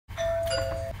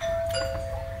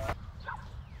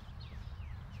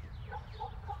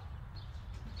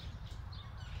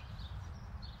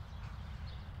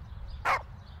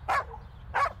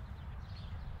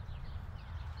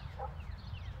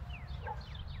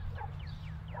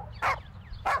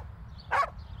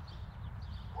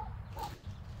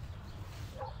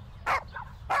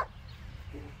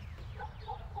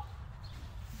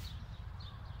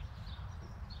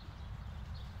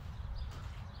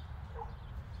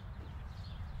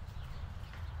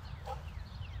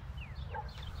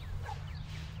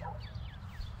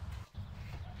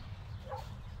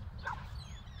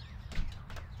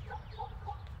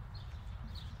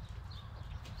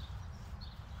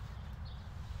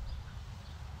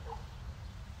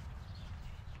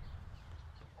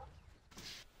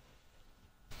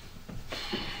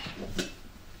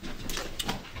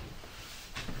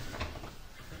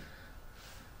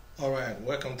Alright,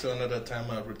 welcome to another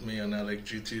time out with me on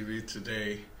LXGTV.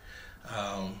 Today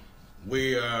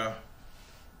we are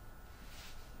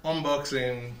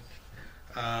unboxing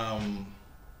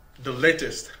the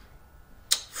latest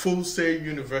Full Sail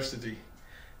University,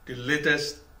 the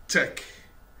latest tech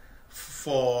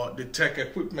for the tech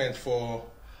equipment for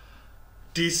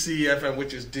DCFM,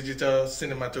 which is digital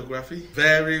cinematography.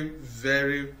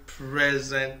 Very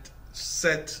present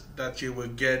set that you will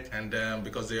get, and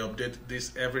because they update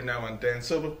this every now and then,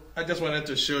 so I just wanted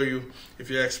to show you, if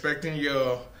you're expecting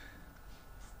your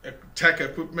tech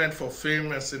equipment for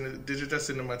film and digital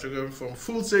cinematography from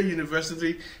Full Sail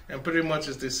University, and pretty much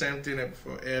it's the same thing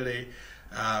for LA,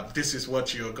 this is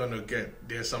what you're gonna get.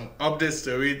 There's some updates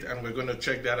to it, and we're gonna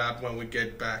check that out when we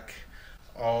get back.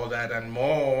 All that and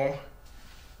more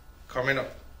coming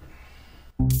up.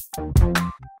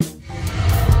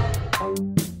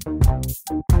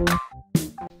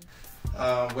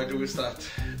 Where do we start?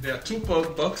 There are two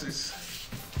boxes,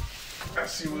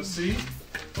 as you will see.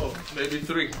 Oh, maybe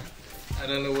three. I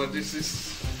don't know what this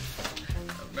is.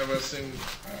 I've never seen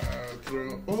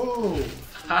through. Oh,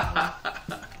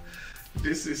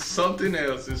 this is something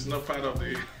else. It's not part of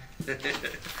the.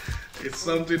 It's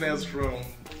something else from.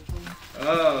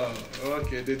 Oh,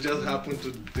 okay. They just happened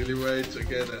to deliver it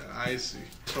together. I see.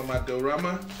 From a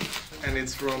Dorama, and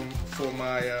it's for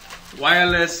my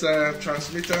wireless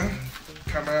transmitter.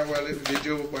 Camera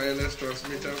video wireless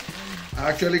transmitter.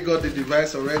 I actually got the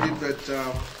device already, but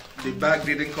the bag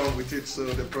didn't come with it, so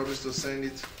they promised to send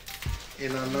it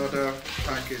in another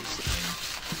package.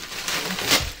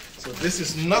 So this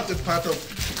is not a part of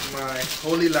my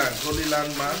Holy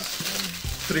Land mask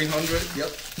 300.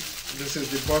 Yep, this is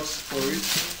the box for it.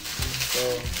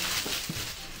 So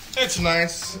it's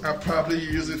nice. I'll probably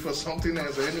use it for something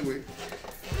else anyway.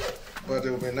 But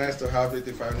it would be nice to have it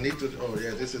if I need to. Oh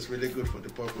yeah, this is really good for the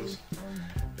purpose.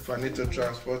 If I need to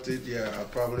transport it, yeah, I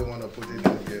probably want to put it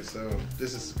in here. So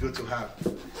this is good to have.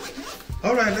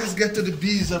 All right, let's get to the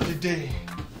bees of the day.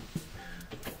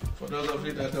 For those of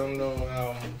you that don't know,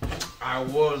 I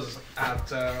was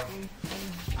at, I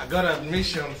got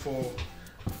admission for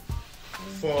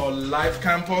live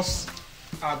campus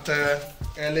at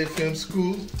LA Film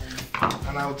School,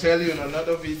 and I'll tell you in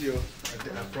another video.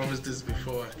 I promised this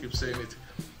before, I keep saying it.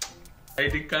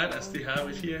 ID card, I still have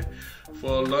it here,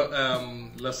 for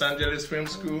Los Angeles Film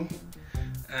School.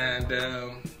 And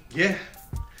yeah,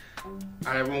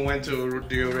 I even went to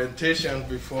the orientation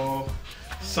before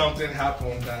something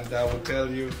happened, and I will tell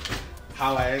you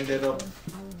how I ended up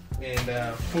in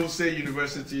Full Sail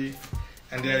University,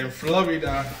 and they're in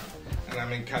Florida, and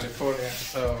I'm in California.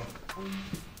 So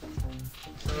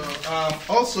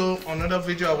also another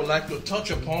video I would like to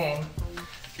touch upon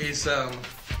is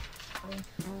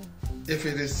if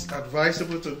it is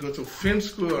advisable to go to film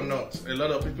school or not. A lot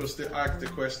of people still ask the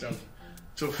question,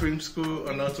 to film school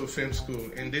or not to film school.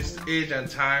 In this age and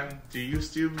time, do you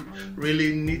still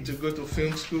really need to go to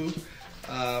film school?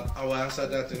 I will answer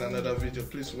that in another video.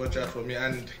 Please watch out for me,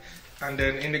 and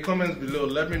then in the comments below,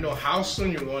 let me know how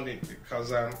soon you want it,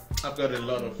 because I've got a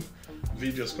lot of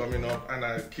videos coming up, and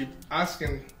I keep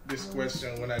asking this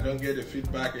question. When I don't get the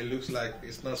feedback, it looks like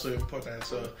it's not so important.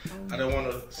 So I don't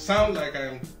want to sound like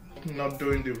I'm not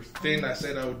doing the thing I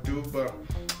said I would do, but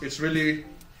it's really,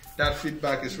 that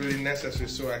feedback is really necessary,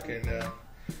 so I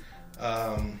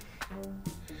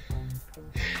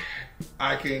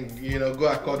can you know, go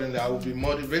accordingly. I will be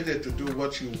motivated to do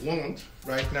what you want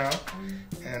right now,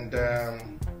 and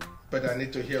but I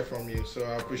need to hear from you, so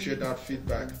I appreciate that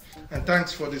feedback. And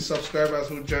thanks for the subscribers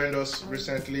who joined us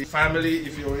recently. Family,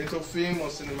 if you're into film or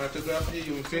cinematography,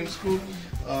 you're in film school,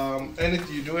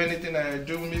 you do anything, I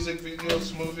do music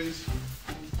videos, movies,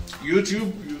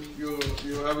 YouTube, you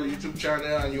have a YouTube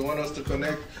channel and you want us to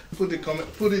connect, put in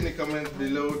the comment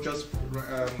below, just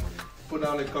put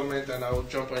down a comment and I will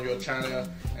jump on your channel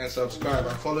and subscribe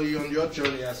and follow you on your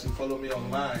journey as you follow me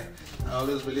online. I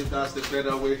always believe that's the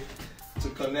better way to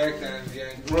connect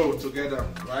and grow together,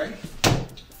 right?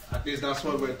 At least that's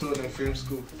what we're told in film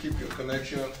school. Keep your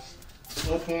connections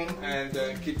open and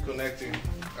keep connecting.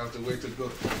 That's the way to go.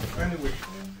 Anyway,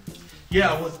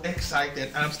 yeah, I was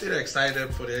excited. I'm still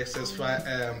excited for the XS5,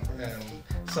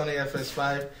 SONY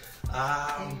FS5.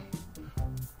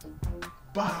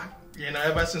 But you know,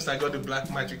 ever since I got the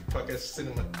Blackmagic Pocket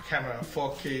Cinema camera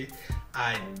 4K,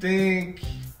 I think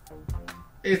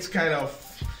it's kind of,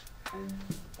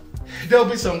 there'll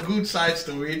be some good sides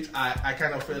to it. I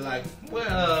kind of feel like,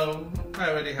 well, I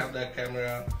already have that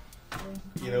camera.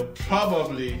 You know,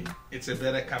 probably it's a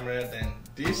better camera than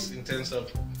this in terms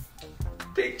of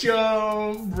picture,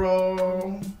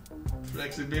 raw,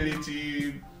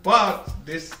 flexibility, but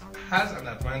this has an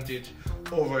advantage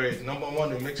over it. Number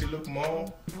one, it makes it look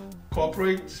more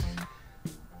corporate,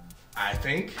 I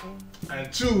think,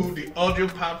 and two, the audio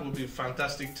part will be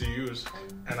fantastic to use,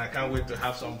 and I can't wait to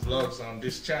have some vlogs on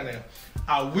this channel.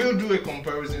 I will do a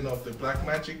comparison of the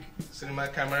Blackmagic cinema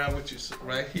camera, which is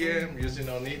right here, I'm using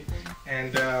on it,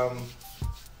 and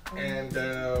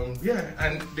yeah,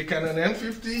 and the Canon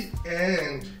N50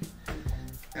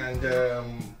 and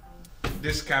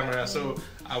this camera. So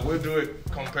I will do a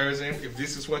comparison. If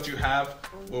this is what you have,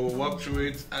 we'll walk through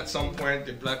it at some point,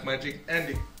 the Blackmagic and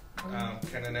the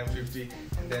Canon M50,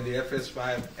 and then the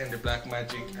FS5 and the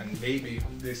Blackmagic, and maybe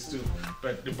this too.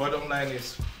 But the bottom line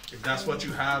is, if that's what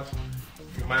you have,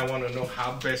 you might want to know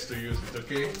how best to use it,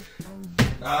 okay?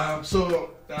 I'm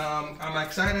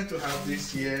excited to have this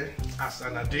here as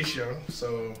an addition.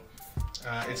 So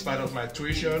it's part of my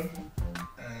tuition,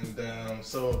 and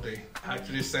so they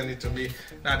actually sent it to me.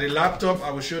 Now the laptop,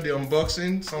 I will show the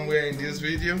unboxing somewhere in this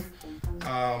video.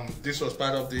 This was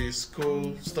part of the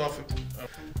school stuff.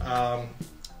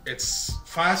 It's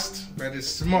fast, but it's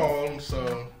small,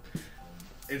 so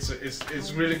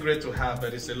it's really great to have,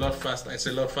 but it's a lot faster. It's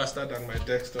a lot faster than my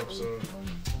desktop, so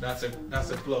that's a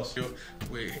plus.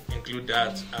 We include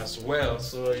that as well,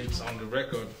 so it's on the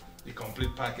record, the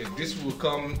complete package. This will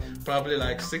come probably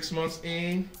like 6 months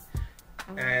in,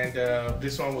 and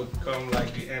this one will come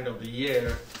like the end of the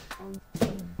year.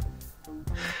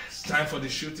 It's time for the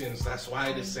shootings. That's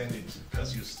why they send it,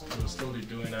 because you'll still be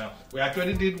doing that. We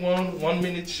actually did one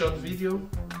minute short video.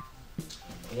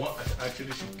 I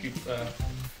actually should keep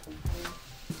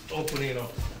opening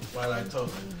up while I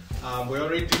talk. We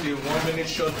already did a 1 minute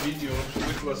short video,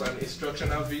 which was an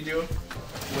instructional video.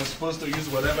 You're supposed to use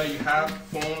whatever you have,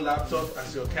 phone, laptop,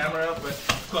 as your camera, but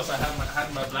of course I had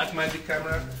my Blackmagic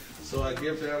camera, so I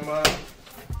gave them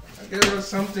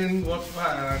something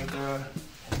worthwhile, and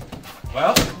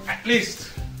well, at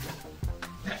least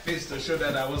to show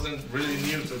that I wasn't really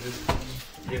new to this,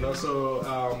 you know. So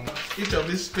each of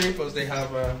these papers, they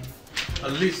have a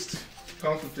list.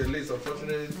 Comes with a list.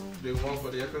 Unfortunately, the one for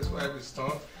the FS5 is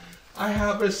torn. I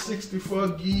have a 64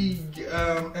 gig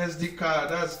SD card.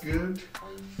 That's good.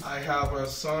 I have a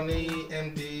Sony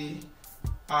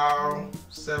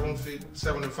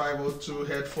R7502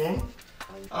 headphone.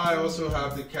 I also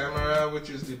have the camera, which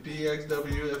is the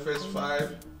PXW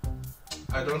FS5.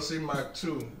 I don't see Mark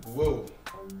II. Whoa.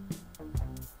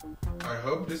 I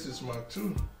hope this is Mark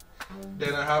II.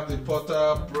 Then I have the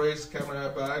Porta brace camera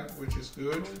bag, which is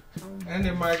good, and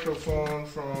the microphone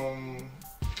from,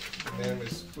 the name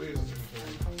is squeezed in here.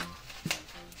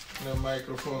 The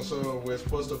microphone, so we're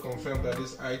supposed to confirm that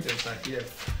these items are here.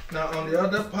 Now on the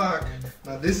other pack,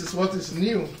 now this is what is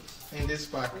new in this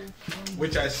pack,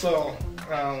 which I saw,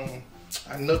 I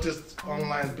noticed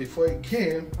online before it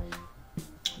came,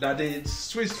 that they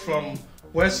switched from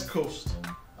West Coast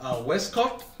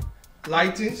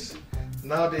lightings.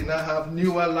 Now they have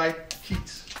newer light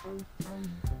kits.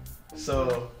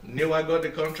 So Neewer got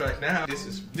the contract now.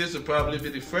 This will probably be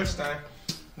the first time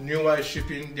Neewer is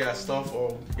shipping their stuff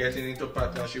or getting into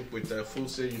partnership with Full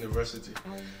Sail University.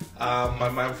 My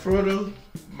Manfrotto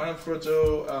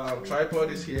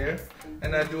tripod is here,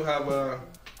 and I do have a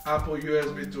Apple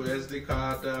USB to SD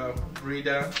card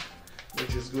reader,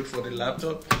 which is good for the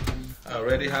laptop. I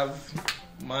already have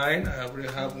mine. I already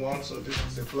have one, so this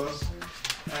is a plus.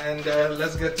 And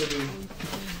let's get to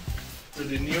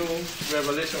the new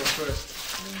revelation first.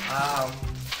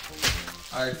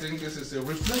 I think this is a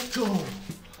reflector.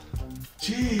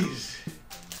 Jeez.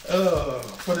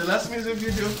 For the last music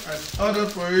video, I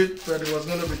ordered for it, but it was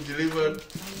going to be delivered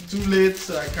too late,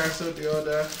 so I canceled the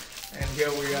order, and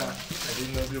here we are. I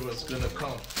didn't know it was going to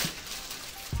come.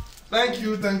 Thank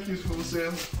you, Full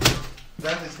Sail.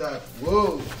 That is that.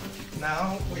 Whoa.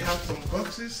 Now we have some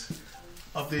boxes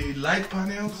of the light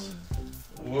panels.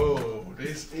 Whoa,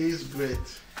 this is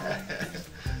great.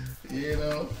 You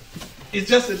know, it's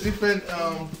just a different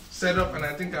setup, and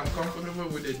I think I'm comfortable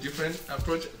with a different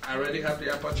approach. I already have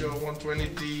the Aperture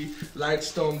 120D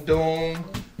Lightstorm Dome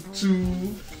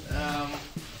 2.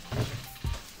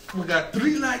 We got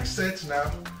 3 light sets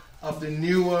now of the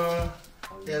newer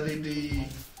LED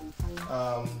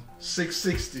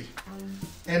 660,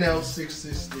 NL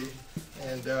 660,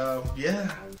 and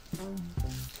yeah,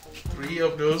 3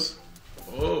 of those.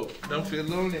 Oh, don't feel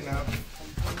lonely now.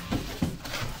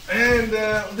 And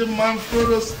the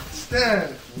Manfrotto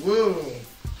stand. Whoa.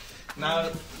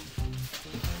 Now,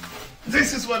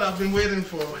 this is what I've been waiting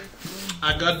for.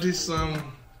 I got this,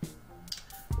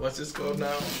 what's this called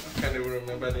now? I can't even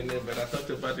remember the name, but I talked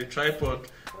about the tripod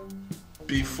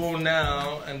before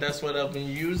now, and that's what I've been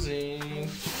using.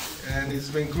 And it's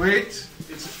been great.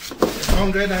 it's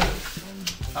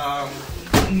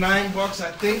 $109,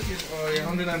 I think, or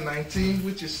 119,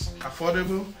 which is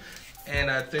affordable.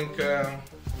 And I think, yeah,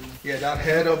 that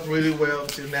held up really well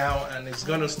till now, and it's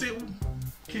gonna still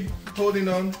keep holding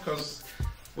on because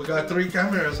we got 3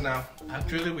 cameras now.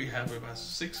 Actually, we have about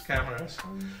 6 cameras.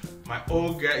 My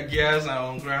old gears are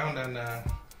on ground, and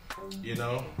you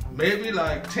know, maybe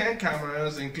like 10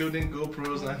 cameras, including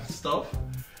GoPros and stuff.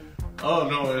 Oh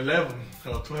no, 11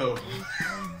 or 12.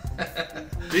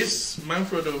 This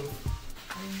Manfrotto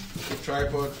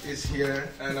tripod is here,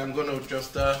 and I'm gonna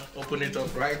just open it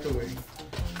up right away.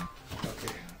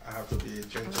 Okay, I have to be a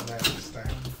gentleman this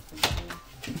time.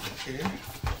 Okay,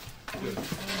 good.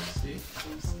 See,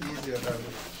 it's easier that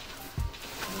way.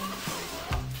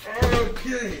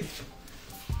 Okay.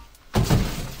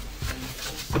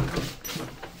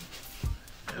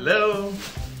 Hello.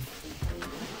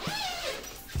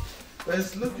 But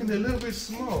it's looking a little bit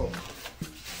small.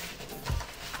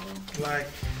 Like,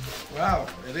 wow,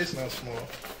 it is not small.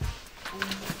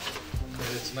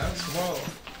 But it's not small.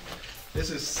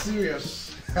 This is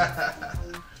serious.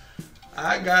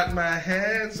 I got my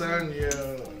hands on you.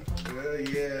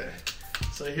 Yeah.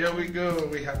 So here we go.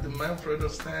 We have the Manfrotto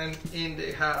stand in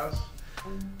the house.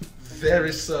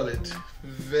 Very solid.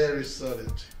 Very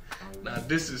solid. Now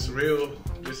this is real.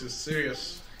 This is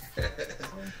serious.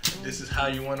 This is how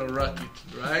you want to rock it,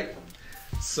 right?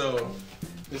 So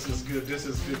this is good. This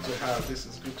is good to have. This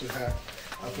is good to have.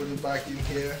 I'll put it back in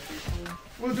here.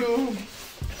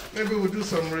 Maybe we'll do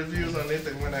some reviews on it,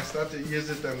 and when I start to use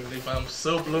it, and if I'm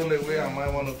so blown away, I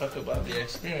might want to talk about the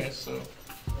experience. So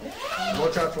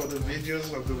watch out for the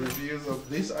videos of the reviews of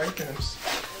these items.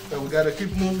 But we gotta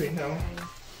keep moving now.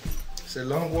 It's a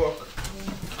long walk.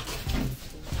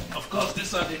 Of course,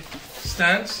 these are the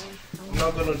stands. I'm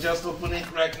not gonna just open it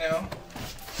right now.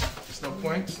 There's no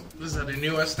point. These are the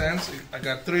newer stands. I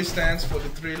got 3 stands for the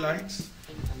 3 lights.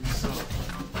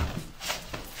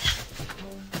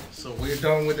 So we're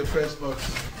done with the first box.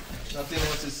 Nothing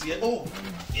else is here. Oh,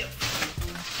 yep.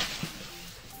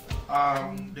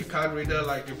 The card reader,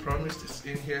 like you promised, is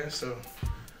in here. So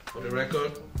for the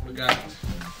record, we got.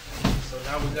 So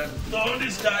now we got to throw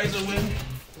these guys away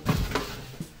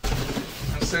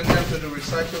and send them to the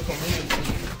recycle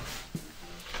community.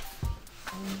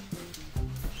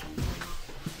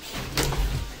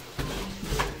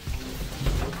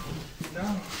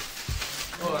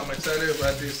 Oh, I'm excited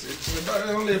about this. It's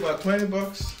only about $20.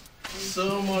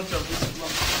 So much of this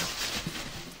block.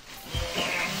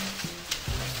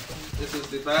 This is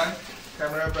the bag,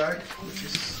 camera bag, which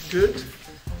is good.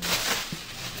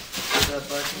 Put that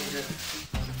back in there,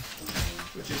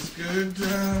 which is good.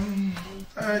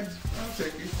 Alright, I'll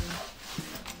take it.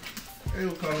 It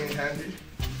will come in handy.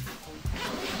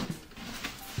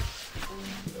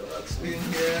 So that's in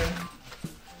here.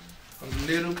 A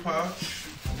little pouch.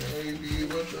 Maybe,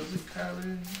 what does it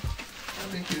carry? I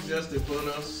think it's just a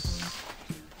bonus.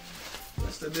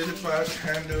 That's the little pouch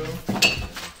handle.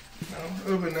 It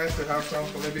would be nice to have some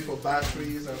maybe for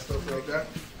batteries and stuff like that.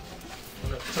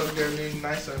 I'm gonna tuck them in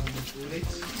nice and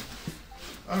neat.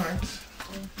 Alright.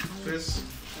 Fits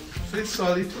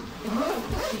solid.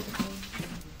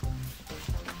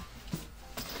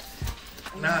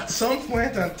 Now at some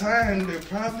point in time they'll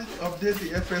probably update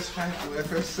the FS5 to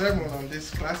FS7 on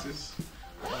these classes.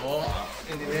 Or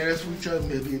in the nearest future,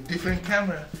 maybe a different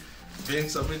camera being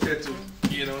submitted to,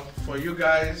 you know, for you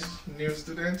guys, new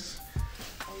students.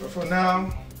 But for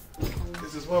now,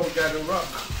 this is what we gotta rock.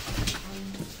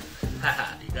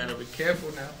 You gotta be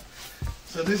careful now.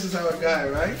 So this is our guy,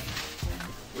 right?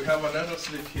 We have another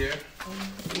slip here.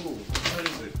 Ooh, what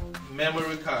is it?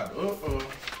 Memory card.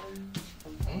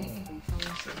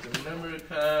 Set the memory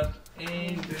card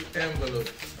in the envelope.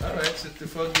 Alright,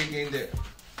 64 gig in there.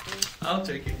 I'll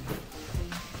take it.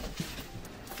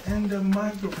 And the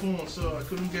microphone, so I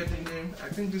couldn't get the name. I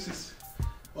think this is,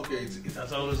 okay, it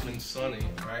has always been Sony,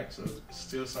 right? So it's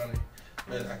still Sony.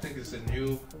 But I think it's a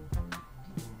new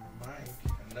mic,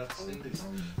 and that's in this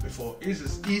before. This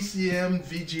is ECM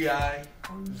VGI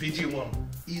VG1.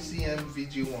 ECM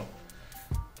VG1.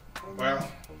 Well,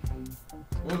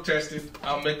 we'll test it.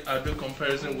 I'll do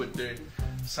comparison with the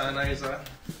Sennheiser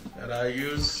that I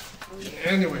use.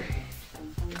 Anyway.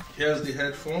 Here's the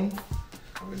headphone,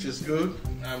 which is good.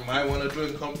 I might want to do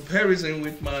a comparison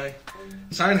with my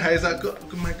Sennheiser.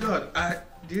 Oh my God,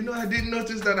 do you know I didn't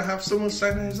notice that I have so much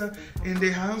Sennheiser in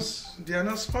the house? They are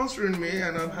not sponsoring me,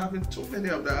 and I'm having too many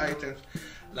of the items.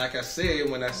 like I say,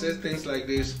 when I say things like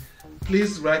this,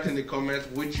 please write in the comments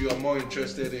which you are more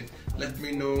interested in. Let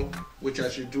me know which I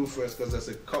should do first, because there's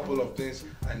a couple of things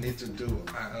I need to do.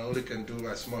 I only can do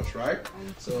as much, right?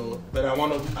 So, but I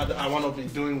want to be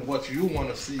doing what you want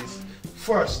to see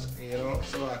first, you know,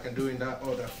 so I can do in that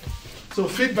order. So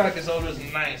feedback is always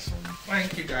nice.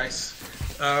 Thank you guys.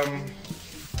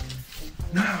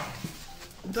 Now,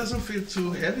 it doesn't feel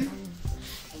too heavy.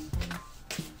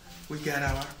 We got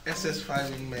our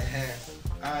SS5 in my hand.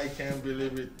 I can't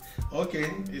believe it.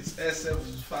 Okay, it's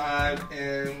SF5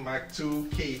 and Mark II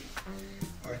K.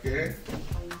 Okay,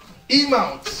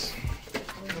 E-mounts,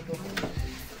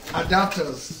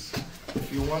 adapters.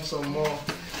 If you want some more,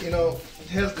 you know,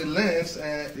 here's the lens,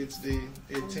 and it's the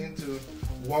 18 to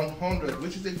 100,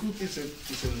 which is a good. It's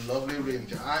a lovely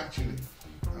range. Actually,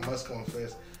 I must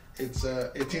confess, it's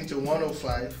 18 to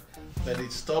 105, but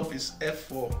its stop is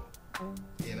f4.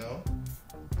 You know,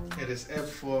 it is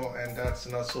f4, and that's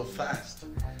not so fast.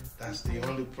 That's the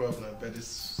only problem, but it's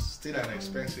still an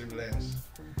expensive lens.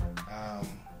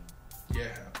 Yeah,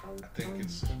 I think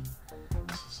it's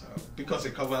because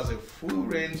it covers a full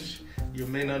range. You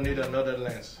may not need another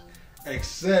lens,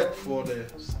 except for the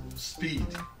speed.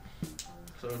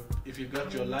 So if you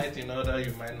got your light in order,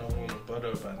 you might not want to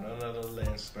bother about another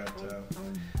lens. But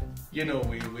you know,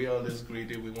 we always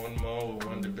greedy. We want more. We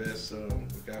want the best. So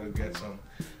we gotta get some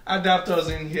adapters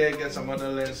in here. Get some other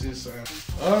lenses.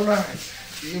 All right,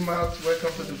 E-mount,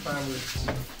 welcome to the family.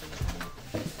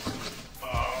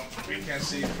 We can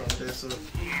see it from this. So,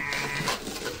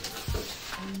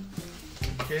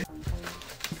 okay,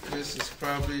 this is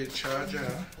probably a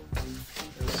charger.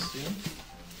 Let's see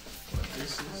what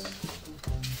this is.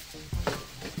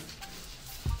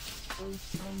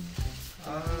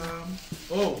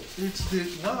 Oh, it's the,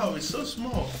 wow, it's so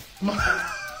small.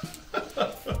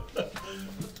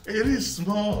 It is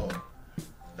small.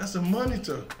 That's a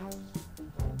monitor.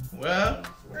 Well,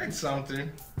 it's something.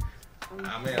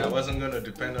 I mean, I wasn't going to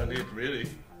depend on it really,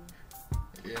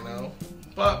 you know,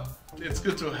 but it's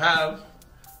good to have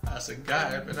as a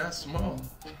guide, but that's small.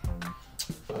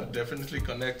 I'll definitely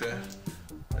connect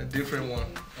a different one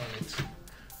on it.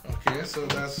 Okay, so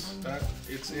that's that.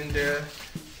 It's in there.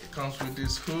 It comes with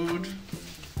this hood.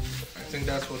 I think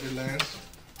that's for the lens.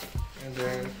 And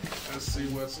then let's see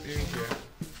what's in here.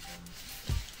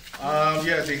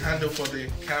 Yeah, the handle for the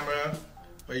camera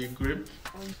where you grip.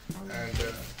 And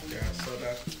yeah, I saw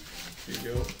that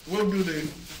video. We'll do the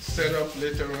setup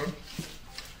later on.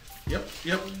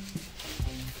 Yep.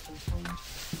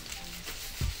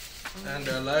 And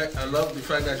I love the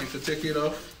fact that you could take it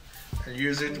off and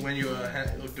use it when you are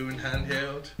doing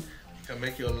handheld. You can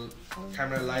make your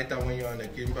camera lighter when you're on a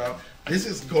gimbal. This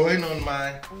is going on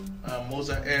my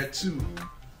Moza Air 2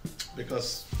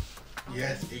 because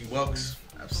yes, it works.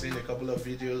 I've seen a couple of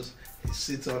videos. It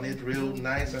sits on it real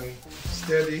nice and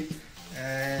steady,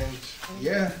 and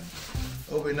yeah,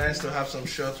 it'll be nice to have some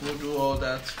shots. We'll do all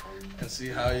that and see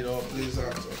how it all plays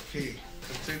out. Okay,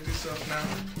 so take this off now.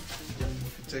 We can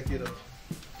take it off.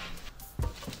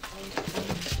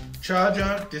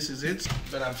 Charger, this is it,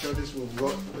 but I'm sure this will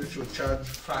work. This will charge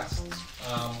fast.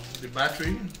 The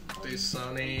battery, the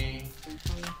SONY,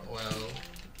 well,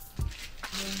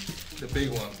 the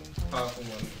big one, powerful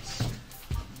one.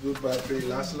 Good battery,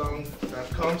 lasts long. That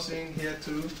comes in here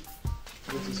too,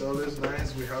 which is always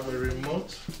nice. We have a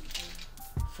remote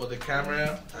for the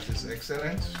camera, that is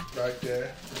excellent, right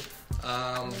there.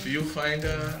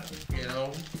 Viewfinder, you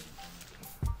know,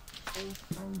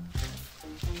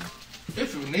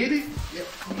 if you need it. Yep.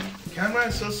 Camera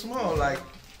is so small, like,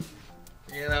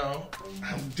 you know,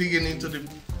 I'm digging into the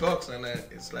box and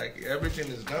it's like everything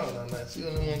is down and I see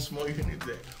only one small unit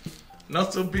there.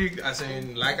 Not so big as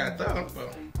in like I thought,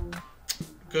 but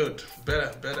good,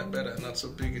 better. Not so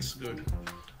big, it's good.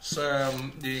 So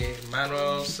the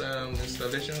manuals,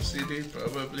 installation CD,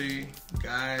 probably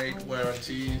guide,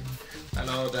 warranty, and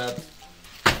all that.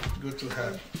 Good to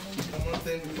have. One more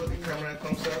thing before the camera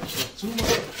comes out. So 2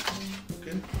 more.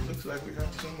 Okay, looks like we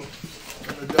have 2 more.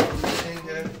 I'm gonna dump this in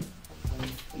here,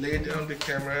 lay down the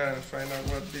camera, and find out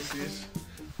what this is.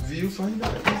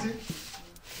 Viewfinder, is it?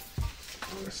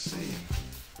 Let's see.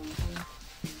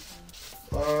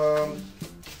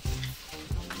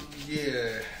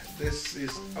 Yeah, this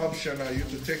is optional. You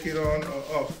can take it on or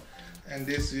off, and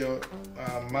this your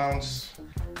mounts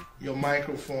your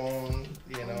microphone.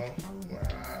 You know,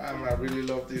 I really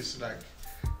love this. Like,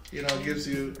 you know, it gives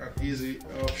you an easy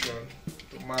option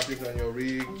to mount it on your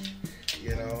rig.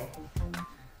 You know,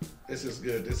 this is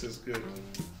good. This is good.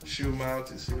 Shoe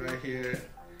mount is right here.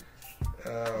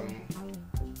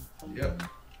 Yep.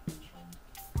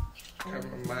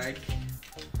 Camera mic.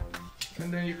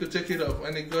 and then you could take it off,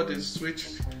 and it got a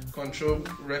switch control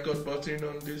record button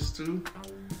on this too,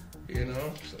 you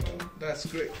know, so that's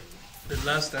great. The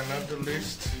last and not the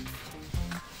least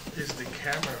is the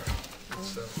camera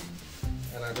itself,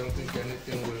 and I don't think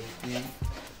anything will be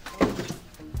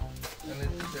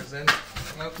there's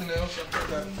nothing else after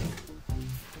that.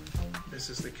 This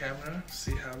is the camera.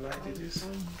 See how light it is.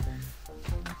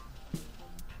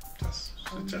 That's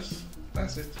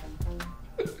it.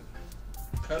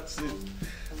 That's it.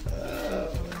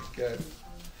 Oh my God!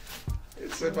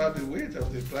 It's about the weight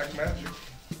of the Blackmagic,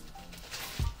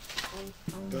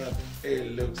 but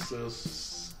it looks so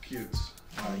cute.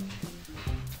 Like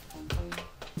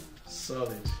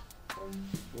solid.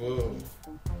 Whoa.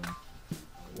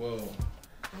 Whoa.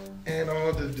 And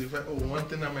all the device. Oh, one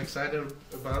thing I'm excited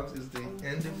about is the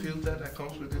ND filter that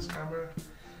comes with this camera.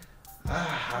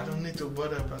 I don't need to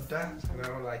bother about that. You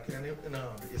know, like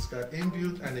it's got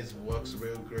inbuilt and it works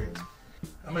real great.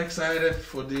 I'm excited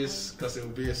for this because it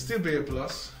will still be a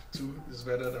plus. 2 is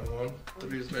better than 1.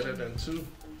 3 is better than 2.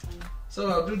 So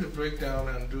I'll do the breakdown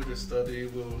and do the study.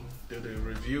 We'll do the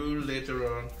review later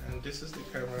on. And this is the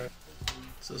camera.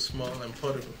 So small and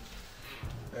portable.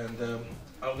 And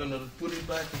I'm gonna put it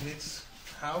back in its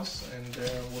house, and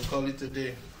we'll call it a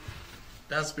day.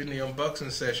 That's been the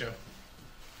unboxing session.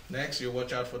 Next, you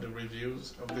watch out for the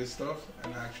reviews of this stuff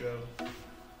and actual,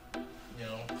 you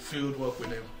know, field work with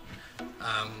them.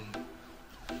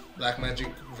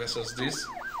 Blackmagic versus this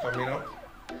coming up,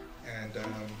 and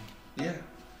yeah,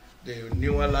 the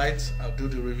newer lights. I'll do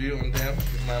the review on them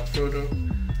with my photo.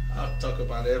 I'll talk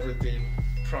about everything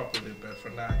properly, but for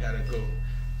now, I gotta go.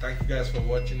 Thank you guys for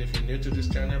watching. If you're new to this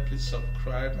channel, please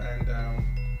subscribe, and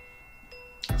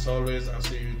as always, I'll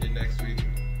see you in the next video.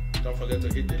 Don't forget to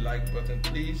hit the like button.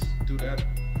 Please do that.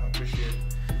 I appreciate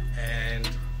it. And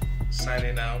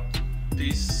signing out.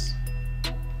 Peace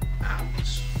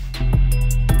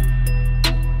out.